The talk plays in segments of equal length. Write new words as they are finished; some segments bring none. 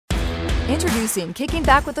Introducing Kicking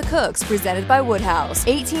Back with the Cooks, presented by Woodhouse.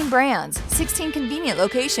 18 brands, 16 convenient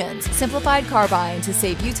locations, simplified car buying to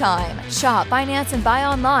save you time. Shop, finance, and buy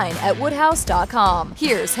online at woodhouse.com.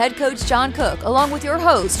 Here's head coach John Cook, along with your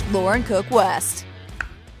host, Lauren Cook West.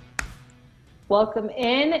 Welcome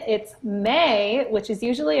in. It's May, which is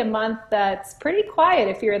usually a month that's pretty quiet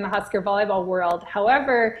if you're in the Husker Volleyball world.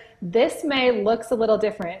 However, this May looks a little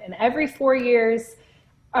different. And every 4 years,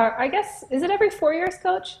 I guess, is it every 4 years,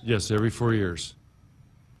 Coach? Yes, every 4 years.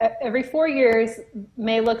 Every 4 years,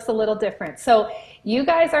 May looks a little different. So you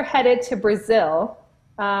guys are headed to Brazil.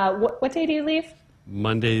 What day do you leave?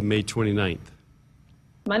 Monday, May 29th.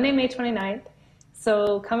 Monday, May 29th.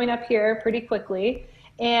 So coming up here pretty quickly.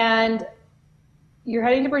 And you're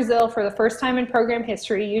heading to Brazil for the first time in program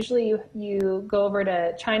history. Usually you go over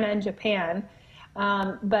to China and Japan.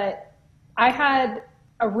 But I had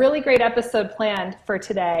a really great episode planned for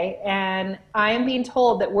today, and I am being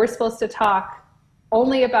told that we're supposed to talk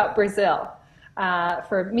only about Brazil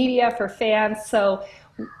for media, for fans. So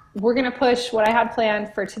we're going to push what I had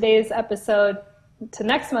planned for today's episode to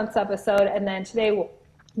next month's episode, and then today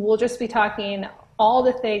we'll just be talking all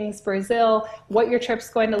the things Brazil, what your trip's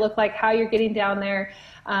going to look like, how you're getting down there.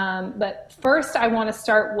 But first, I want to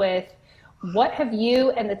start with, what have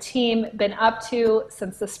you and the team been up to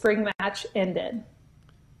since the spring match ended?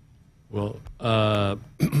 Well,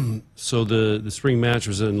 so the spring match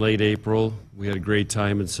was in late April. We had a great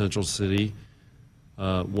time in Central City.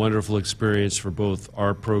 Wonderful experience for both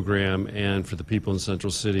our program and for the people in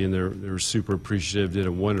Central City, and they were super appreciative, did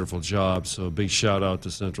a wonderful job. So a big shout out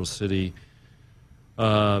to Central City.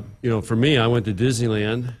 For me, I went to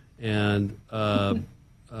Disneyland, and I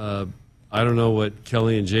don't know what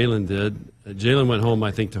Kelly and Jalen did. Jalen went home,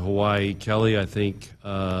 I think, to Hawaii. Kelly, I think,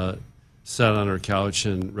 sat on her couch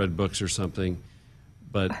and read books or something.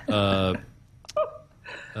 But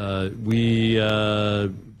we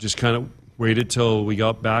just kind of waited till we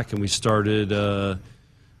got back, and we started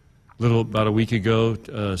about a week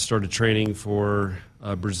ago, started training for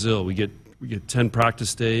Brazil. We get 10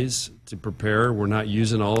 practice days to prepare. We're not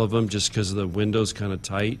using all of them just because the window's kind of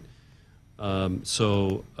tight.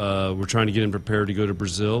 So we're trying to get them prepared to go to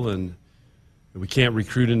Brazil, and we can't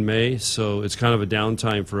recruit in May, so it's kind of a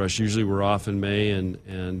downtime for us. Usually we're off in May, and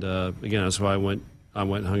again, that's why I went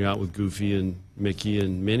and hung out with Goofy and Mickey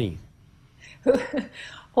and Minnie.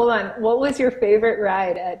 Hold on. What was your favorite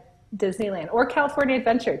ride at Disneyland or California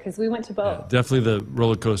Adventure? Because we went to both. Yeah, definitely the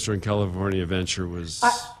roller coaster in California Adventure was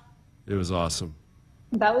it was awesome.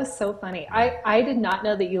 That was so funny. I did not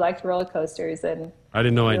know that you liked roller coasters, and I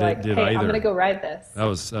didn't know I did hey, either. I'm going to go ride this. That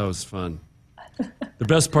was fun. The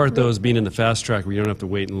best part, though, is being in the fast track where you don't have to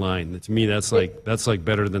wait in line. To me, that's like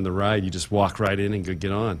better than the ride. You just walk right in and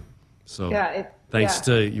get on. So thanks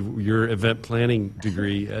to your event planning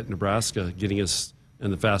degree at Nebraska, getting us in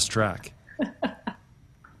the fast track.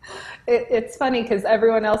 It's funny because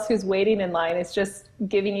everyone else who's waiting in line is just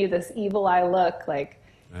giving you this evil eye look, like,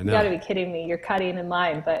 you got to be kidding me, you're cutting in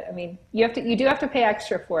line. But I mean, you do have to pay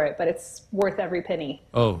extra for it, but it's worth every penny.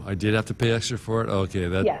 Oh, I did have to pay extra for it? Okay,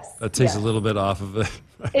 that takes a yeah. little bit off of it.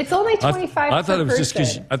 It's only $25 I thought it was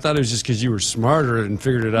just because you were smarter and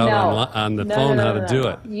figured it out on the phone how to do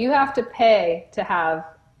it. You have to pay to have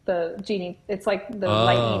the Genie. It's like the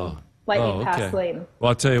lightning pass lane. Well,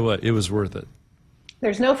 I'll tell you what, it was worth it.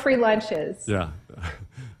 There's no free lunches. Yeah.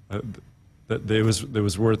 It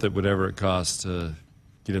was worth it, whatever it cost to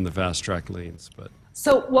get in the fast track lanes. But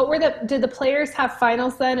so did the players have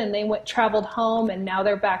finals then, and they traveled home and now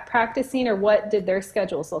they're back practicing, or what did their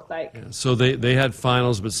schedules look like? Yeah, so they had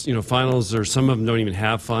finals, but finals, or some of them don't even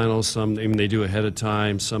have finals. Some they do ahead of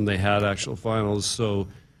time. Some they had actual finals. So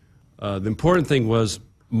the important thing was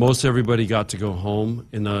most everybody got to go home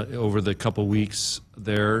over the couple weeks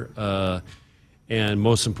there, and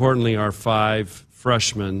most importantly, our 5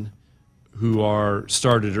 freshmen who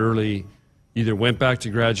started early either went back to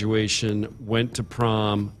graduation, went to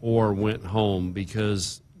prom, or went home,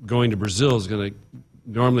 because going to Brazil is going to,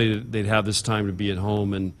 normally they'd have this time to be at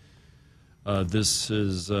home, and this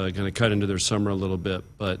is going to cut into their summer a little bit.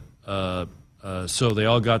 But so they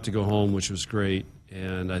all got to go home, which was great,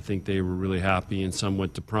 and I think they were really happy, and some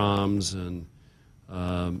went to proms, and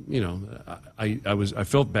I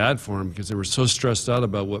felt bad for them because they were so stressed out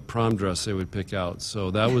about what prom dress they would pick out.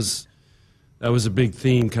 So that was a big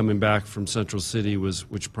theme coming back from Central City, was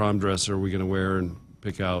which prom dress are we going to wear and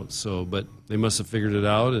pick out. So, but they must have figured it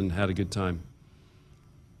out and had a good time.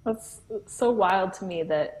 That's so wild to me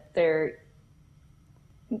that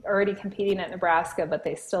already competing at Nebraska, but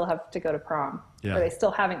they still have to go to prom. Yeah. Or they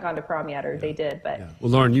still haven't gone to prom yet, or they did. But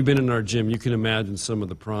Well, Lauren, you've been in our gym. You can imagine some of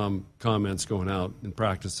the prom comments going out in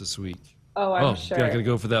practice this week. Oh, I'm sure. You're not going to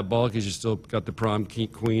go for that ball because you still got the prom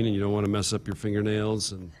queen and you don't want to mess up your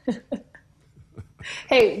fingernails. And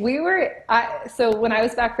Hey, so when I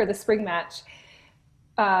was back for the spring match,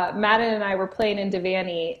 Madden and I were playing in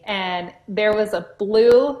Devaney, and there was a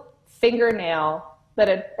blue fingernail that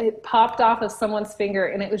it popped off of someone's finger,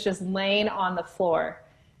 and it was just laying on the floor.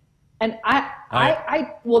 And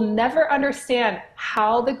I will never understand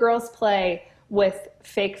how the girls play with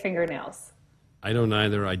fake fingernails. I don't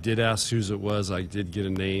either. I did ask whose it was. I did get a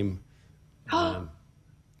name.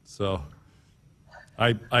 So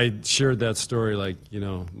I shared that story like,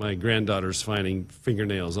 my granddaughter's finding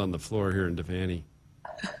fingernails on the floor here in Devaney.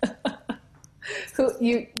 So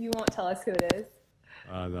you won't tell us who it is?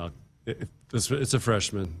 No, it's a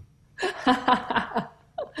freshman.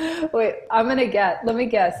 Wait, I'm going to guess. Let me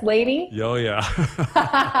guess. Lainey? Oh, yeah.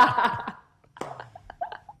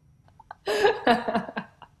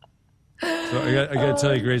 So I got to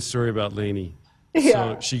tell you a great story about Lainey. Yeah.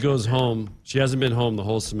 So she goes home. She hasn't been home the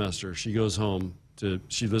whole semester. She goes home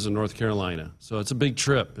she lives in North Carolina. So it's a big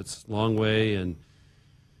trip. It's a long way, and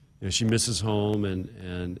she misses home,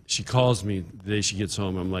 and she calls me the day she gets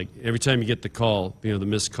home. I'm like, every time you get the call, the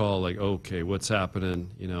missed call, like, okay, what's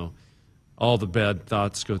happening? All the bad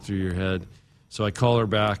thoughts go through your head. So I call her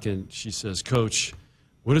back, and she says, Coach,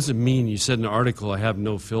 what does it mean? You said in an article I have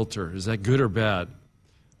no filter. Is that good or bad?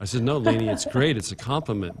 I said, no, Lainey, it's great. It's a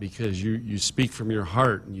compliment because you speak from your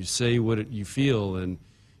heart, and you say what you feel, and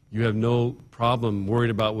you have no problem worried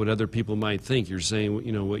about what other people might think. You're saying,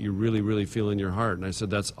 what you really, really feel in your heart. And I said,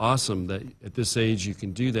 that's awesome that at this age you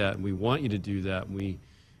can do that, and we want you to do that. And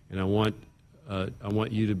I want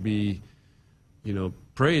you to be,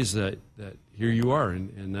 praised that here you are.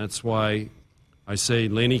 And that's why I say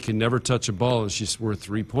Lainey can never touch a ball, and she's worth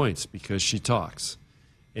 3 points because she talks.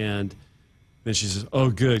 And then she says, oh,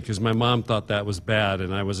 good, because my mom thought that was bad,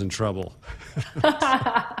 and I was in trouble.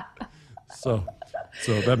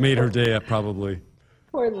 So that made her day probably.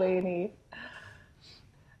 Poor Lainey.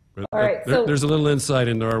 But all right, there's a little insight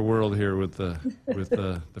into our world here with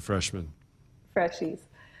the freshmen. Freshies.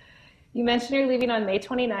 You mentioned you're leaving on May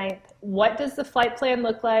 29th. What does the flight plan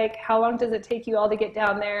look like? How long does it take you all to get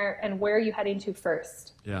down there? And where are you heading to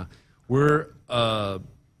first? Yeah, we're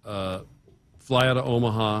fly out of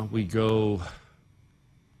Omaha. We go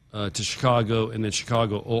to Chicago, and then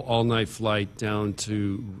Chicago all-night flight down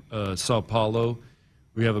to Sao Paulo.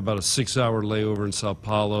 We have about a 6-hour layover in Sao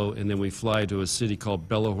Paulo, and then we fly to a city called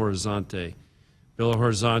Belo Horizonte. Belo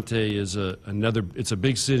Horizonte is it's a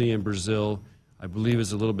big city in Brazil. I believe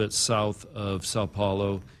it's a little bit south of Sao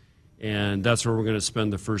Paulo, and that's where we're going to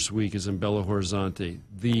spend the first week is in Belo Horizonte.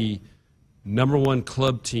 The #1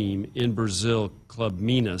 club team in Brazil, Club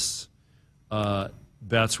Minas,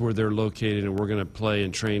 that's where they're located, and we're going to play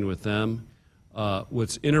and train with them.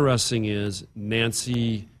 What's interesting is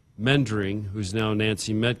Nancy Mendring, who's now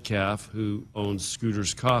Nancy Metcalf, who owns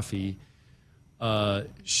Scooter's Coffee,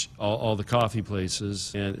 all the coffee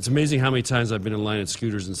places. And it's amazing how many times I've been in line at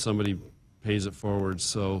Scooter's and somebody pays it forward,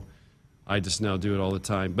 so I just now do it all the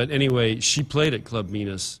time. But anyway, she played at Club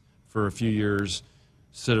Minas for a few years,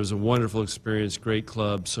 said it was a wonderful experience, great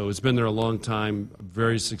club. So it's been there a long time,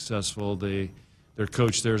 very successful. Their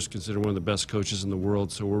coach there is considered one of the best coaches in the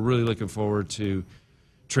world, so we're really looking forward to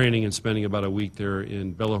training and spending about a week there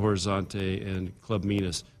in Belo Horizonte and Club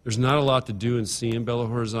Minas. There's not a lot to do and see in Belo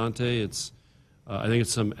Horizonte. I think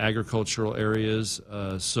it's some agricultural areas,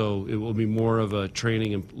 so it will be more of a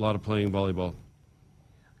training and a lot of playing volleyball.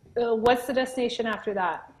 What's the destination after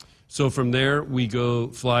that? So from there, we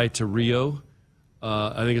fly to Rio.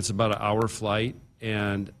 I think it's about an hour flight,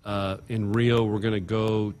 and in Rio, we're going to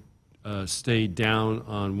go stay down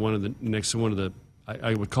on next to one of the,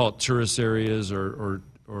 I would call it tourist areas or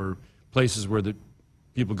places where the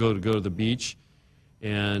people go to the beach,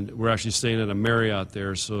 and we're actually staying at a Marriott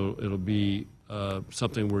there, so it'll be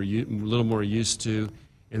something we're a little more used to.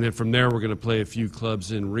 And then from there, we're going to play a few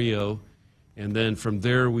clubs in Rio, and then from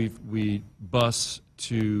there we bus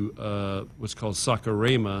to what's called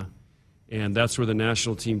Saquarema, and that's where the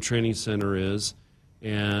national team training center is,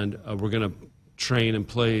 and we're going to train and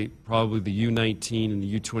play probably the U19 and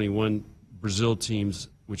the U21 Brazil teams,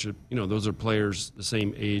 which are, those are players the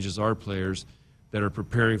same age as our players that are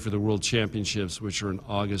preparing for the World Championships, which are in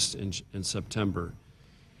August and September.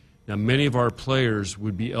 Now, many of our players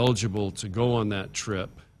would be eligible to go on that trip,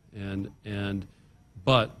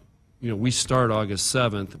 but we start August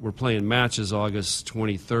 7th. We're playing matches August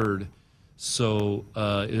 23rd, So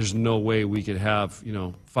there's no way we could have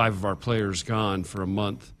 5 of our players gone for a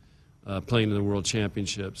month playing in the World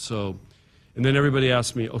Championship. So, and then everybody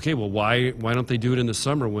asked me, okay, well, why don't they do it in the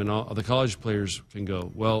summer when all the college players can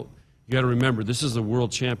go? Well, you got to remember, this is the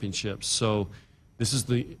World Championships. So this is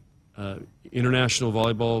the International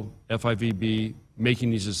Volleyball, FIVB, making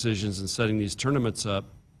these decisions and setting these tournaments up.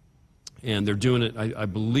 And they're doing it, I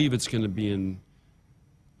believe it's going to be in,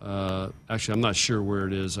 actually, I'm not sure where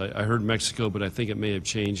it is. I heard Mexico, but I think it may have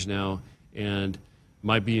changed now. And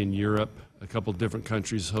might be in Europe, a couple different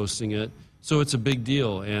countries hosting it. So it's a big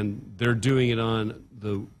deal. And they're doing it on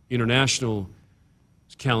the international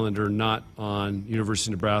calendar, not on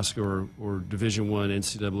University of Nebraska or Division I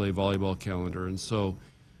NCAA volleyball calendar. And so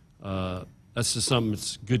that's just something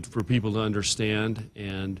that's good for people to understand.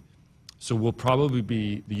 And so we'll probably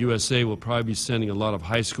be, the USA will probably be sending a lot of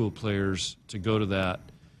high school players to go to that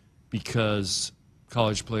because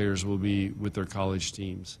college players will be with their college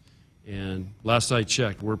teams. And last I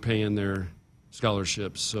checked, we're paying their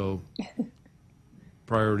scholarships, so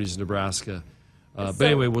priorities Nebraska. But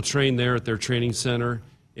anyway, we'll train there at their training center.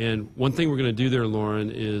 And one thing we're going to do there,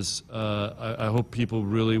 Lauren, is I hope people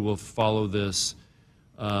really will follow this.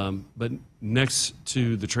 But next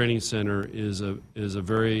to the training center is a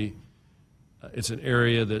very, it's an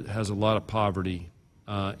area that has a lot of poverty.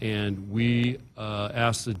 And we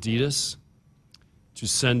asked Adidas to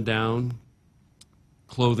send down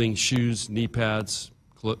clothing, shoes, knee pads,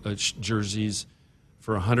 jerseys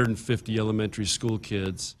for 150 elementary school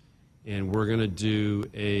kids, and we're going to do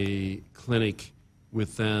a clinic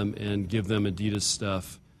with them and give them Adidas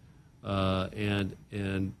stuff.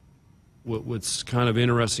 And what's kind of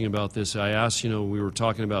interesting about this, I asked, we were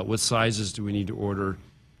talking about what sizes do we need to order,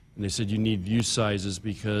 and they said you need youth sizes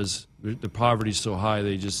because the poverty's so high.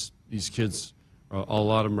 These kids, a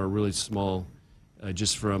lot of them are really small,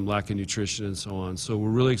 just from lack of nutrition and so on. So we're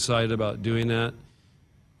really excited about doing that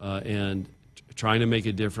and trying to make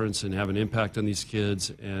a difference and have an impact on these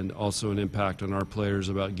kids and also an impact on our players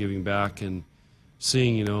about giving back and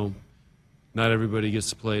seeing, not everybody gets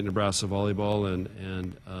to play at Nebraska volleyball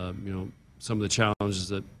and some of the challenges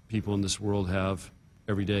that people in this world have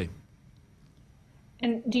every day.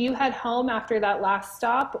 And do you head home after that last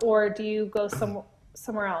stop, or do you go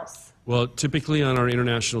somewhere else? Well, typically on our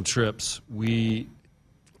international trips, we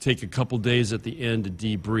take a couple days at the end to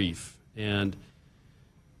debrief. And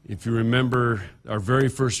if you remember our very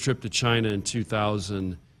first trip to China in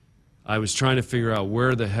 2000, I was trying to figure out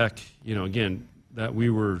where the heck, again, that we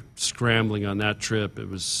were scrambling on that trip. It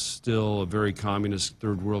was still a very communist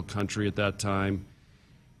third world country at that time.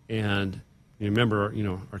 And you remember,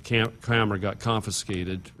 our camera got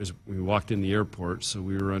confiscated as we walked in the airport, so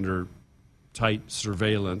we were under tight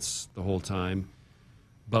surveillance the whole time.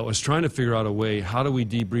 But was trying to figure out a way, how do we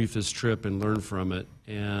debrief this trip and learn from it?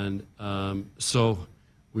 And so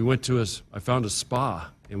we went to I found a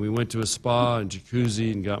spa, and we went to a spa and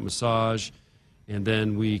jacuzzi and got massage. And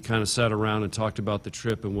then we kind of sat around and talked about the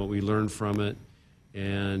trip and what we learned from it.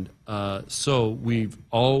 And so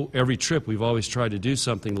every trip, we've always tried to do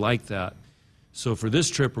something like that. So for this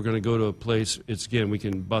trip, we're going to go to a place, we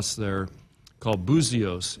can bus there, called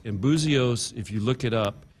Buzios. And Buzios, if you look it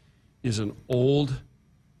up, is an old,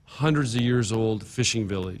 hundreds of years old fishing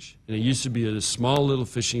village. And it used to be a small little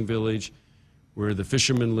fishing village where the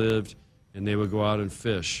fishermen lived and they would go out and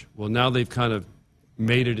fish. Well, now they've kind of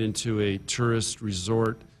made it into a tourist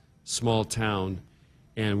resort, small town.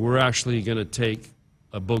 And we're actually going to take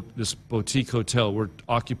this boutique hotel. We're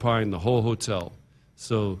occupying the whole hotel.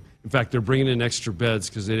 So, in fact, they're bringing in extra beds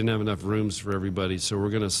because they didn't have enough rooms for everybody. So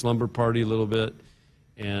we're going to slumber party a little bit,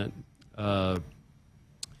 and we're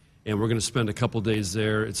going to spend a couple days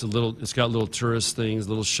there. It's got little tourist things,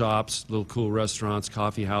 little shops, little cool restaurants,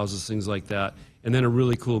 coffee houses, things like that, and then a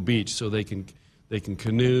really cool beach. So they can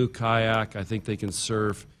canoe, kayak. I think they can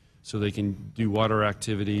surf. So they can do water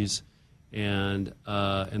activities, and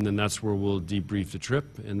then that's where we'll debrief the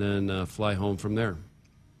trip and then fly home from there.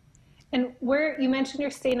 And you mentioned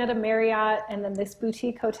you're staying at a Marriott and then this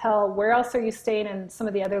boutique hotel. Where else are you staying in some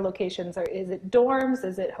of the other locations? Is it dorms?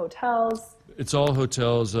 Is it hotels? It's all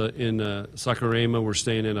hotels. In Saquarema, we're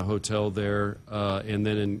staying in a hotel there. And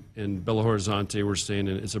then in Belo Horizonte, we're staying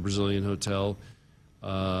it's a Brazilian hotel.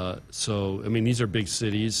 So, these are big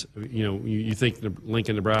cities. You think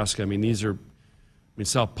Lincoln, Nebraska,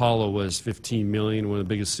 Sao Paulo was 15 million, one of the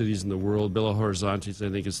biggest cities in the world. Belo Horizonte, I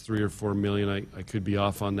think, is 3 or 4 million. I could be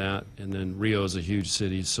off on that. And then Rio is a huge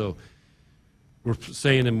city. So we're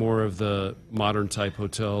staying in more of the modern type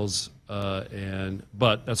hotels.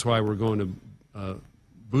 But that's why we're going to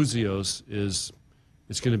Buzios.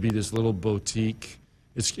 It's going to be this little boutique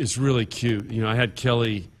it's really cute. You know, I had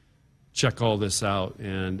Kelly check all this out,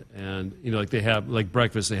 and you know, like they have like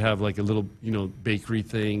breakfast, they have like a little, you know, bakery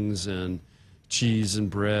things and cheese and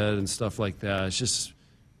bread and stuff like that. It's just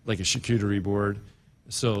like a charcuterie board.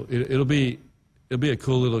 So it'll be a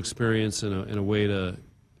cool little experience and a way to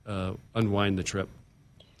unwind the trip.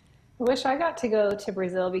 I wish I got to go to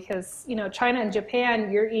Brazil because, you know, China and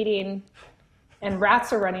Japan, you're eating and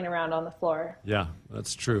rats are running around on the floor. Yeah,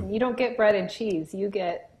 that's true. You don't get bread and cheese. You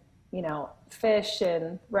get, you know, fish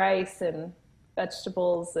and rice and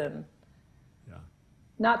vegetables and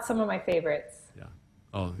not some of my favorites. Yeah.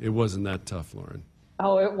 Oh, it wasn't that tough, Lauren.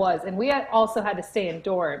 Oh, it was. And we also had to stay in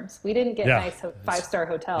dorms. We didn't get nice 5-star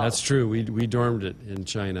hotels. That's true. We dormed it in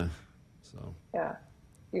China. So yeah,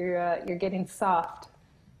 you're getting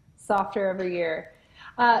softer every year.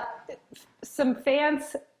 Some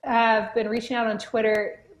fans have been reaching out on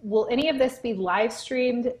Twitter. Will any of this be live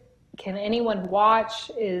streamed? Can anyone watch?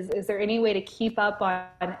 Is there any way to keep up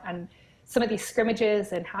on some of these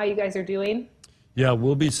scrimmages and how you guys are doing? Yeah,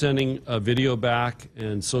 we'll be sending a video back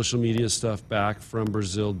and social media stuff back from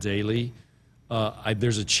Brazil daily.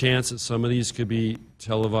 There's a chance that some of these could be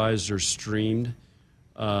televised or streamed.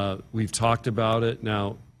 We've talked about it.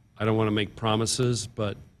 Now, I don't want to make promises,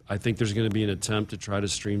 but I think there's going to be an attempt to try to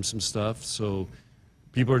stream some stuff. So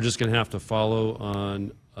people are just going to have to follow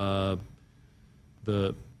on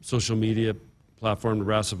the social media platform,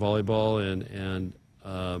 Nebraska Volleyball, and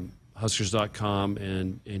Huskers.com,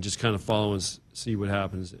 and just kind of follow and see what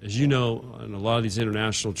happens. As you know, on a lot of these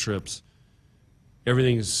international trips,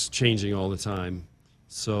 everything's changing all the time.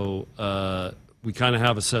 So we kind of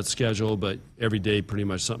have a set schedule, but every day pretty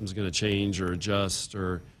much something's going to change or adjust.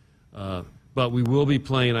 But we will be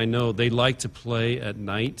playing. I know they like to play at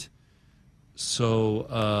night. So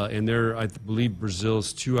and I believe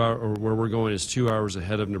Brazil's 2 hour, or where we're going is 2 hours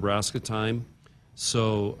ahead of Nebraska time.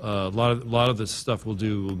 So a lot of the stuff we'll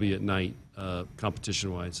do will be at night,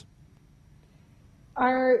 competition-wise.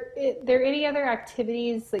 Are there any other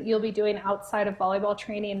activities that you'll be doing outside of volleyball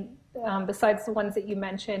training besides the ones that you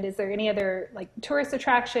mentioned? Is there any other like tourist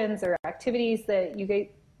attractions or activities that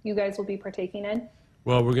you guys will be partaking in?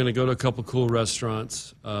 Well, we're going to go to a couple cool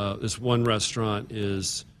restaurants. This one restaurant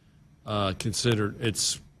is considered,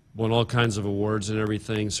 it's won all kinds of awards and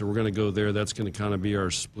everything, so we're going to go there. That's going to kind of be our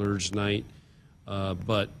splurge night.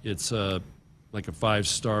 But it's like a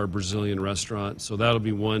 5-star Brazilian restaurant, so that'll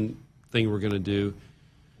be one thing we're going to do.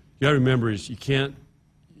 You got to remember is you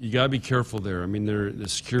got to be careful there. I mean, the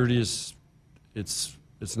security is, it's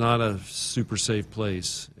not a super safe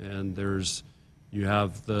place, and you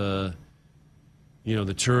have the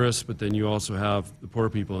tourists, but then you also have the poor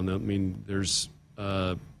people, and I mean, there's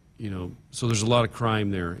so there's a lot of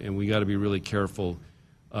crime there, and we got to be really careful.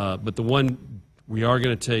 But the one we are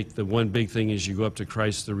going to take, the one big thing is you go up to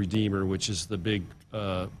Christ the Redeemer, which is the big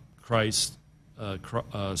Christ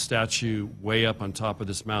statue way up on top of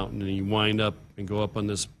this mountain, and you wind up and go up on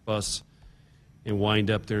this bus and wind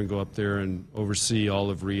up there and go up there and oversee all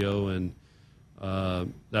of Rio, and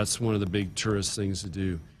that's one of the big tourist things to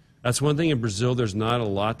do. That's one thing in Brazil, there's not a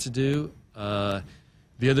lot to do.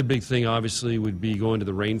 The other big thing, obviously, would be going to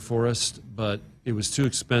the rainforest, but it was too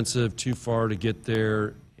expensive, too far to get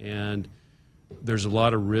there, and there's a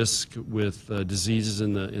lot of risk with diseases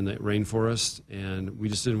in the rainforest, and we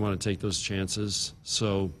just didn't want to take those chances.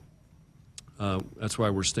 So that's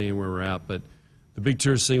why we're staying where we're at. But the big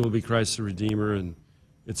tourist thing will be Christ the Redeemer, and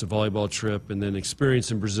it's a volleyball trip, and then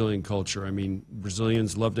experiencing Brazilian culture. I mean,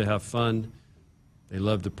 Brazilians love to have fun. They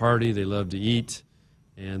love to party. They love to eat,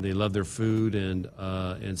 and they love their food,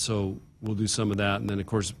 and so we'll do some of that. And then, of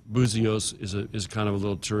course, Búzios is kind of a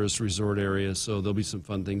little tourist resort area, so there'll be some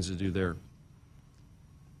fun things to do there.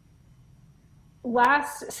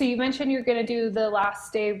 So you mentioned you're going to do the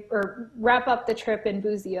last day or wrap up the trip in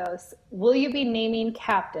Búzios. Will you be naming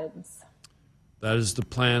captains? That is the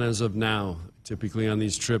plan as of now. Typically on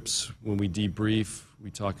these trips, when we debrief, we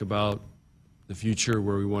talk about the future,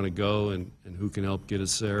 where we want to go, and who can help get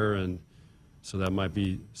us there. And so that might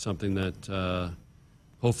be something that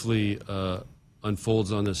hopefully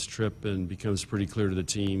unfolds on this trip and becomes pretty clear to the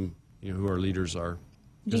team, who our leaders are.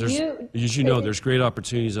 As you know, there's great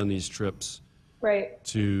opportunities on these trips. Right.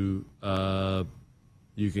 You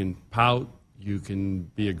can pout, you can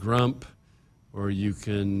be a grump, or you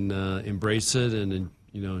can embrace it and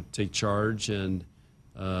take charge. And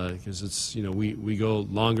because it's we go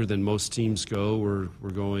longer than most teams go. We're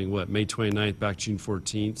going May 29th back June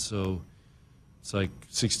 14th, so it's like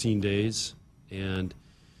 16 days, and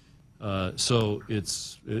so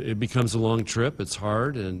it becomes a long trip. It's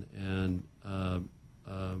hard, and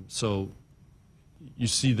so you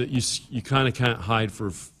see that you kind of can't hide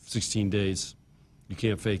for 16 days. You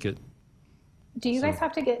can't fake it. Do you guys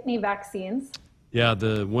have to get any vaccines? Yeah,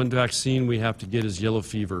 the one vaccine we have to get is yellow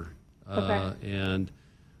fever. Okay. And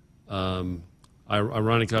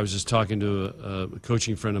ironically, I was just talking to a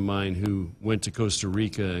coaching friend of mine who went to Costa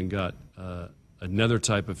Rica and got another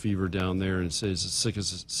type of fever down there, and says the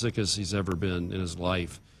sickest he's ever been in his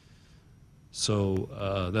life.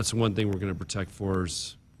 So that's one thing we're going to protect for.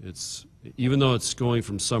 Is it's even though it's going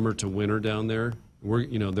from summer to winter down there,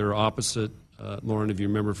 they're opposite. Lauren, if you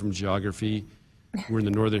remember from geography, we're in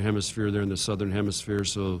the northern hemisphere, they're in the southern hemisphere,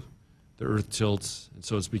 so the Earth tilts, and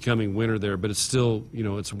so it's becoming winter there. But it's still,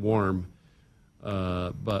 it's warm.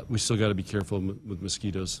 But we still got to be careful with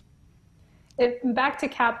mosquitoes. Back to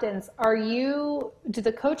captains, do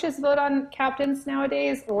the coaches vote on captains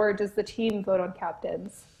nowadays, or does the team vote on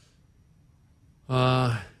captains?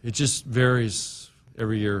 It just varies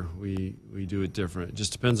every year. We do it different. It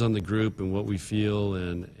just depends on the group and what we feel,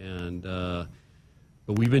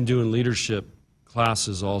 but we've been doing leadership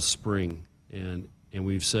classes all spring, and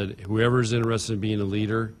we've said whoever's interested in being a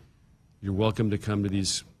leader, you're welcome to come to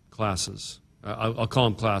these classes. I'll call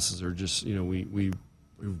them classes. Or just we've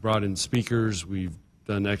brought in speakers, we've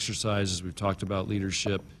done exercises, we've talked about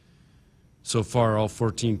leadership. So far, all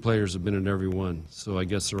 14 players have been in every one, so I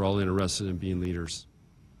guess they're all interested in being leaders.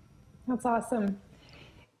 That's awesome.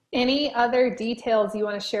 Any other details you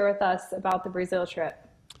want to share with us about the Brazil trip?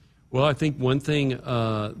 Well, I think one thing,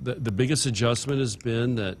 the biggest adjustment has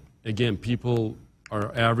been that, again,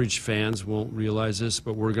 our average fans won't realize this,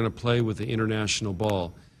 but we're going to play with the international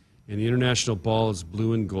ball. And the international ball is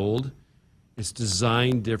blue and gold. It's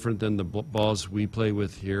designed different than the balls we play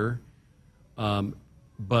with here.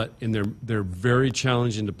 They're very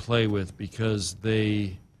challenging to play with because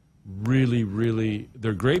they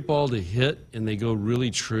they're great ball to hit and they go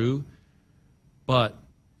really true, but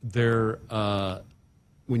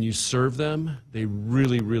when you serve them, they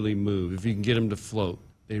really move. If you can get them to float,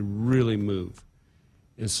 they really move.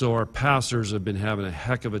 And so our passers have been having a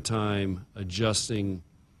heck of a time adjusting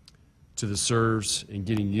to the serves and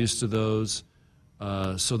getting used to those.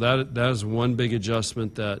 So that is one big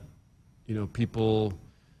adjustment that people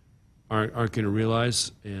aren't going to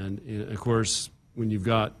realize. And of course, when you've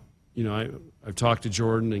got I've talked to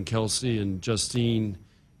Jordan and Kelsey and Justine,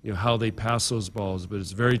 how they pass those balls, but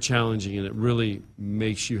it's very challenging, and it really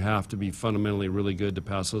makes you have to be fundamentally really good to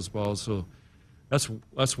pass those balls. So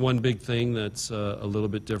that's one big thing that's a little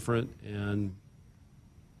bit different. And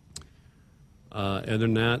other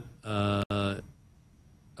than that,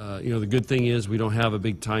 the good thing is we don't have a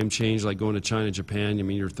big time change like going to China, Japan. I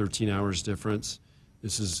mean, you're 13 hours difference.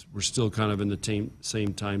 We're still kind of in the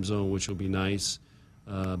same time zone, which will be nice.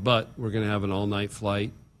 But we're going to have an all-night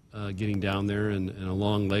flight getting down there and a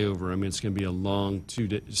long layover. I mean, it's going to be a long 2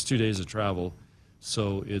 days. It's 2 days of travel.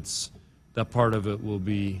 So that part of it will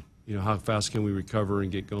be, how fast can we recover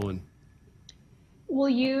and get going?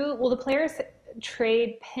 Will the players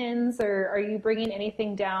trade pins, or are you bringing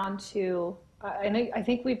anything down to, I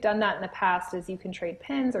think we've done that in the past, is you can trade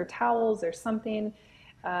pins or towels or something.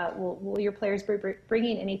 Will your players be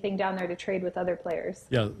bringing anything down there to trade with other players?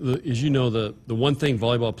 Yeah, as you know, the one thing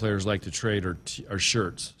volleyball players like to trade are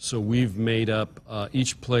shirts. So we've made up,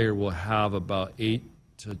 each player will have about 8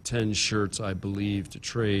 to 10 shirts, I believe, to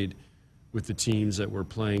trade with the teams that we're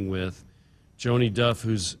playing with. Joni Duff,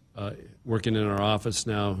 who's working in our office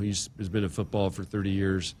now, has been in football for 30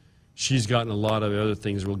 years, she's gotten a lot of other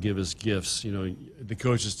things. Will give us gifts. The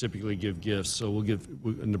coaches typically give gifts, so we'll give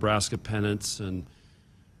Nebraska pennants and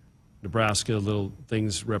Nebraska, little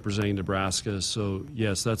things representing Nebraska. So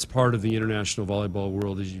yes, that's part of the international volleyball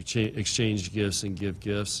world, is you exchange gifts and give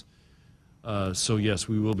gifts. So yes,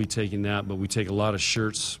 we will be taking that, but we take a lot of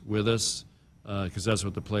shirts with us because that's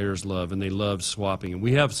what the players love, and they love swapping. And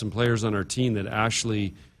we have some players on our team that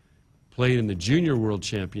actually played in the Junior World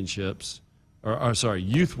Championships,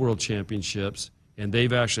 Youth World Championships, and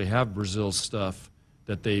they've actually have Brazil stuff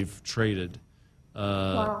that they've traded.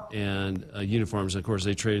 Wow. And uniforms. Of course,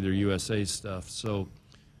 they traded their USA stuff. So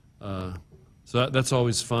that's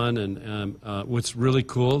always fun. And what's really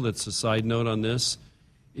cool, that's a side note on this,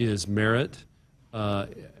 is Merritt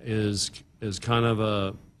is kind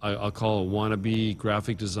of I'll call a wannabe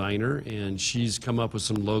graphic designer, and she's come up with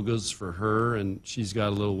some logos for her, and she's got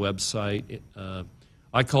a little website.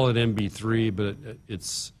 I call it MB3, but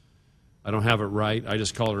I don't have it right. I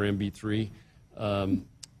just call her MB3.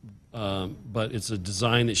 But it's a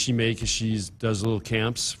design that she made because she does little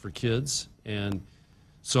camps for kids. And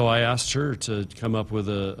so I asked her to come up with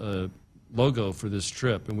a logo for this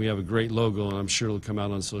trip. And we have a great logo, and I'm sure it'll come out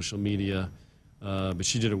on social media. but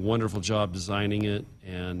she did a wonderful job designing it,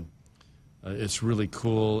 and it's really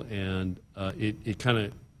cool, and it kind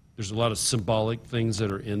of, there's a lot of symbolic things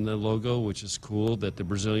that are in the logo, which is cool, that the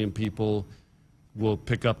Brazilian people will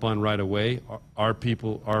pick up on right away. Our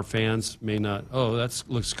people, our fans may not, oh, that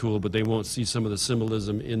looks cool, but they won't see some of the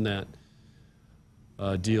symbolism in that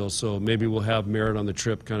deal. So maybe we'll have Merritt on the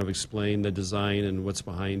trip kind of explain the design and what's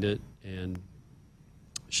behind it, and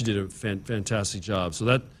she did a fantastic job. So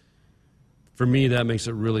that, for me, that makes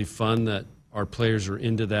it really fun that our players are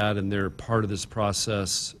into that and they're part of this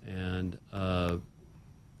process, and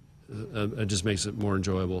it just makes it more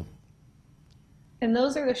enjoyable. And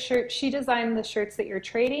those are the shirts, she designed the shirts that you're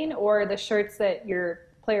trading, or the shirts that your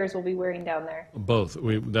players will be wearing down there? Both.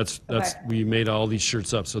 We made all these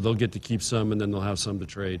shirts up, so they'll get to keep some, and then they'll have some to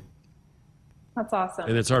trade. That's awesome.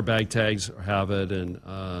 And it's our bag tags have it, and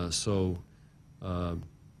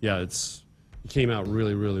yeah, it came out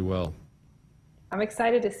really, really well. I'm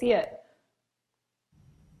excited to see it.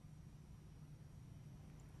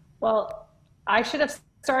 Well, I should have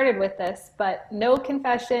started with this, but no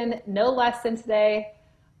confession, no lesson today.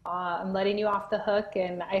 I'm letting you off the hook,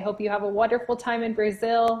 and I hope you have a wonderful time in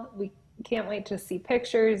Brazil. We can't wait to see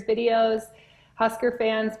pictures, videos. Husker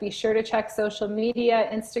fans, be sure to check social media,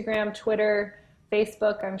 Instagram, Twitter,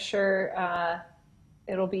 Facebook. I'm sure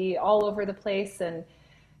it'll be all over the place, and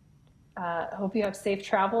I hope you have safe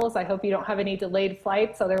travels. I hope you don't have any delayed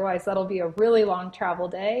flights. Otherwise, that'll be a really long travel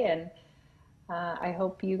day, and I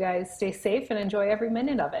hope you guys stay safe and enjoy every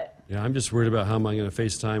minute of it. Yeah, I'm just worried about how am I going to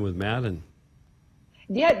FaceTime with Madden.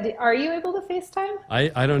 Yeah, are you able to FaceTime?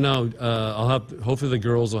 I don't know. Hopefully the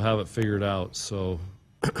girls will have it figured out. So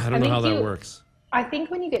I don't know how that works. I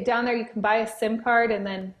think when you get down there, you can buy a SIM card and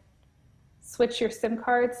then switch your SIM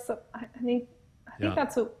cards. So I think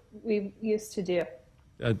that's what we used to do.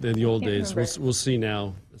 In the old days, we'll see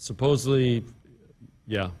now. Supposedly,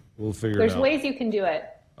 yeah, we'll figure it out. There's ways you can do it.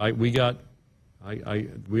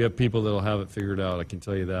 We have people that'll have it figured out. I can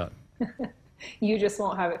tell you that. You just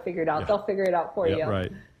won't have it figured out. Yeah. They'll figure it out for you.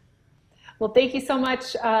 Right. Well, thank you so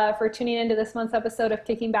much for tuning into this month's episode of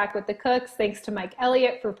Kicking Back with the Cooks. Thanks to Mike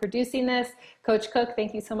Elliott for producing this. Coach Cook,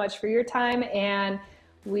 thank you so much for your time, and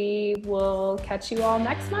we will catch you all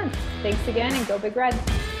next month. Thanks again, and go Big Red.